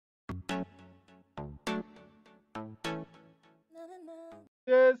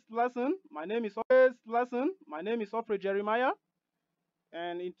Today's lesson, my name is Ofre Jeremiah,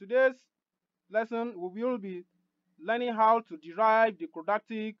 and in today's lesson we will be learning how to derive the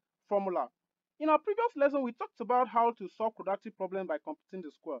quadratic formula. In our previous lesson, we talked about how to solve quadratic problem by computing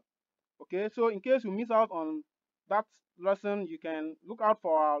the square. Okay, so in case you miss out on that lesson, you can look out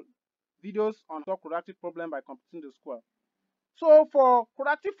for our videos on solve quadratic problem by computing the square. So for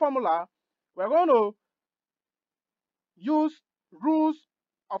quadratic formula, we're going to use rules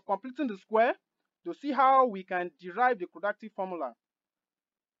of completing the square to see how we can derive the quadratic formula.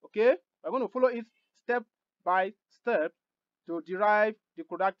 Okay, we're going to follow it step by step to derive the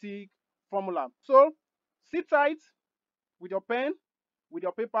quadratic formula. So sit tight with your pen, with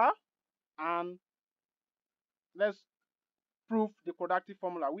your paper, and let's prove the quadratic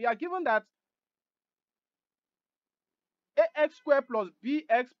formula. We are given that ax squared plus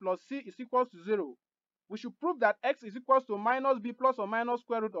bx plus c is equals to 0. We should prove that x is equals to minus b plus or minus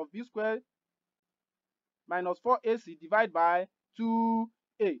square root of b squared minus 4ac divided by 2a.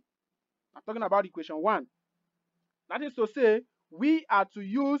 I'm talking about equation 1. That is to say, we are to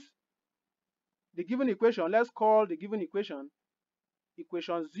use the given equation. Let's call the given equation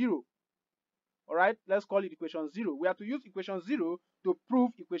 0. Alright, let's call it equation 0. We have to use equation 0 to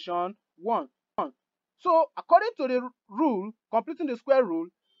prove equation 1. So, according to the rule, completing the square rule,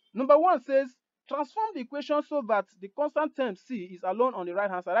 number 1 says transform the equation so that the constant term c is alone on the right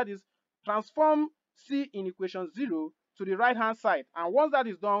hand side. That is, transform c in equation 0 to the right hand side. And once that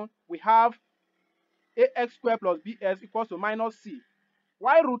is done, we have ax squared plus bx equals to minus c.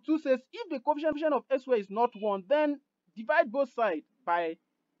 While root 2 says if the coefficient of x squared is not 1, then divide both sides by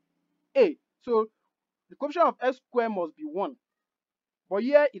a. So the coefficient of x squared must be 1. But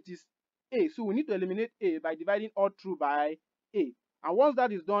here it is a, so we need to eliminate a by dividing all through by a. And once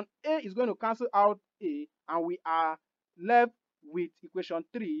that is done, a is going to cancel out a, and we are left with equation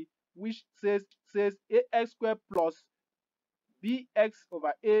 3, which says ax squared plus bx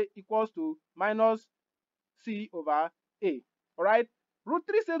over a equals to minus c over a. Alright, root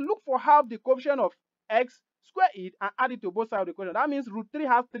 3 says look for half the coefficient of x, square it, and add it to both sides of the equation. That means root 3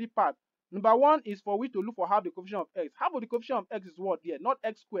 has 3 parts. Number 1 is for we to look for half the coefficient of x. Half of the coefficient of x is what here? Not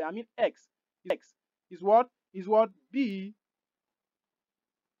x squared. I mean x. X is what? Is what? B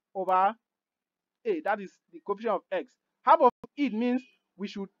over a. That is the coefficient of x. Half of it means we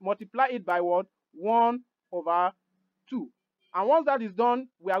should multiply it by what? 1 over 2. And once that is done,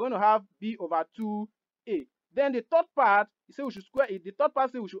 we are going to have b over 2a. Then the third part, you say we should square it. The third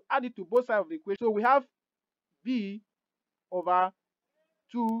part says we should add it to both sides of the equation. So we have b over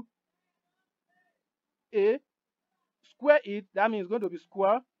 2a. Square it, that means it's going to be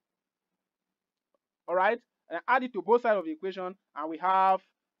square. Alright, and add it to both sides of the equation, and we have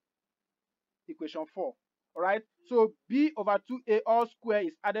equation 4. Alright, so b over 2a all square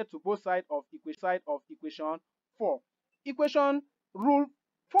is added to both sides of equation 4. Equation rule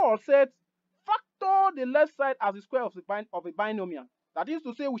 4 says factor the left side as the square of a binomial. That is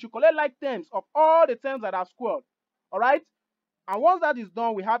to say, we should collect like terms of all the terms that are squared. Alright, and once that is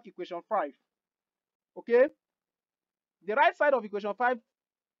done, we have equation 5. Okay, the right side of equation 5,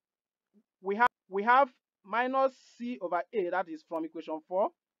 we have minus c over a, that is from equation 4,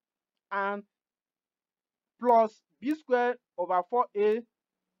 and plus b squared over 4a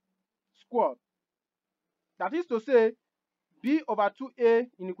squared. That is to say, b over 2a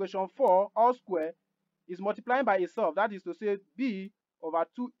in equation 4 all square is multiplying by itself. That is to say, b over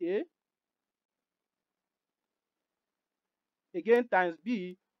 2a again times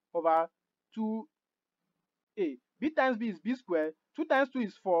b over 2a. b times b is b squared, 2 times 2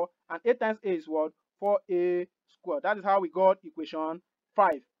 is 4, and a times a is what? 4a squared. That is how we got equation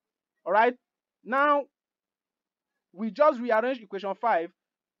 5. Alright, now we just rearrange equation 5,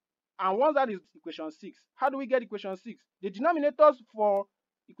 and once that is equation 6. How do we get equation 6? The denominators for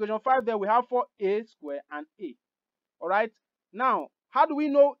equation 5 there, we have 4a squared and a. Alright, now how do we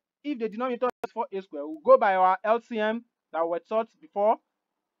know if the denominator is 4a squared? We'll go by our LCM that were taught before.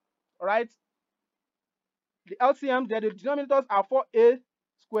 Alright, the LCM there, the denominators are 4a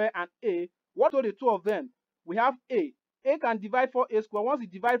squared and a. What are the two of them? We have a. A can divide 4a squared. Once you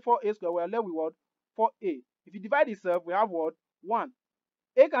divide 4a squared, we are left with what? 4a. If you divide itself, we have what? 1.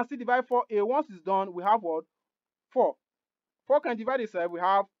 A can still divide 4a. Once it's done, we have what? 4. 4 can divide itself, we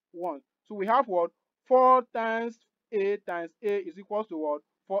have 1. So we have what? 4 times a is equals to what?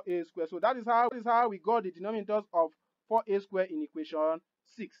 4a squared. So that is how we got the denominators of 4a squared in equation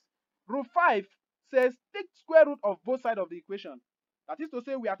 6. Rule 5 says take square root of both sides of the equation. That is to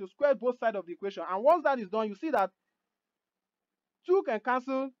say, we have to square both sides of the equation. And once that is done, you see that 2 can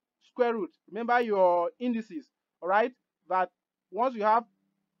cancel square root. Remember your indices. all right, that once you have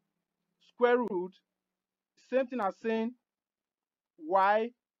square root, same thing as saying y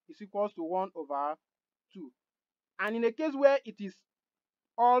is equals to 1 over 2. And in a case where it is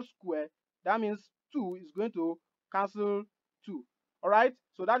all square, that means 2 is going to cancel 2. All right,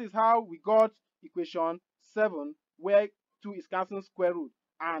 so that is how we got equation 7, where 2 is cancelling square root.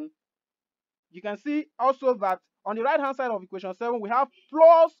 And you can see also that on the right hand side of equation 7, we have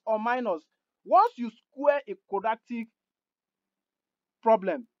plus or minus. Once you square a quadratic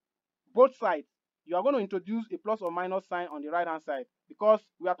problem, both sides, you are going to introduce a plus or minus sign on the right hand side, because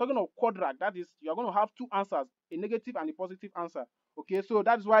we are talking of quadratic. That is, you are going to have two answers, a negative and a positive answer. Okay, so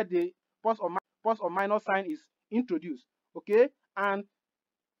that's why the plus or minus sign is introduced. Okay, and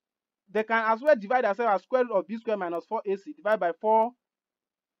they can as well divide themselves as square root of b square minus 4ac divided by 4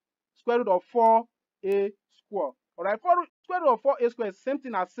 square root of 4a square. All right, square root of 4a square is same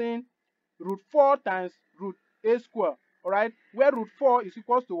thing as saying root 4 times root a square. All right, where root 4 is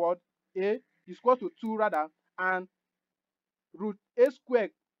equals to what? A is equals to 2 rather, and root a square,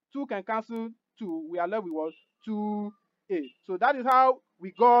 2 can cancel 2, we are left with what? 2a. So that is how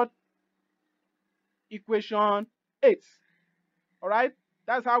we got equation 8. All right,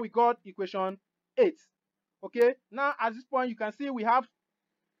 that's how we got equation 8. Okay, now at this point you can see we have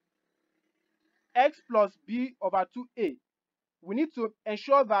x plus b over 2a. We need to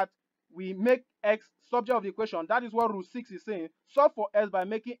ensure that we make x subject of the equation. That is what rule 6 is saying. Solve for x by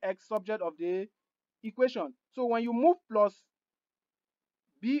making x subject of the equation. So when you move plus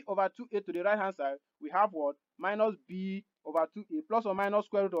b over 2a to the right hand side, we have what? Minus b over 2a plus or minus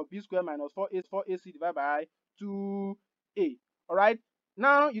square root of b square minus 4ac divided by 2a. All right,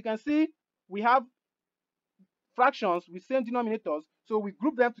 now you can see we have fractions with same denominators, so we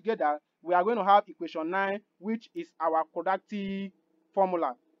group them together. We are going to have equation 9, which is our quadratic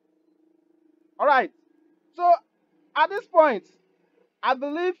formula. All right, so at this point, I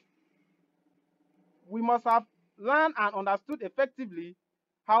believe we must have learned and understood effectively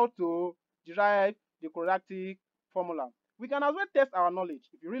how to derive the quadratic formula. We can as well test our knowledge,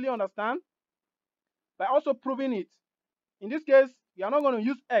 if you really understand, by also proving it. In this case, we are not going to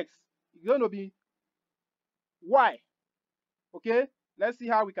use x, it's going to be y. Okay, let's see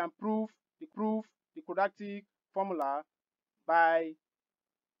how we can prove the quadratic formula by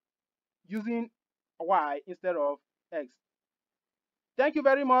using y instead of x. Thank you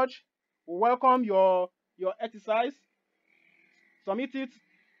very much. We welcome your exercise. Submit it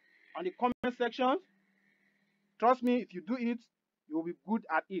on the comment section. Trust me, if you do it, you will be good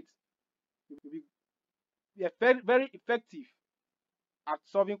at it. You will be very, very effective at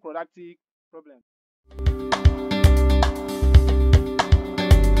solving quadratic problems.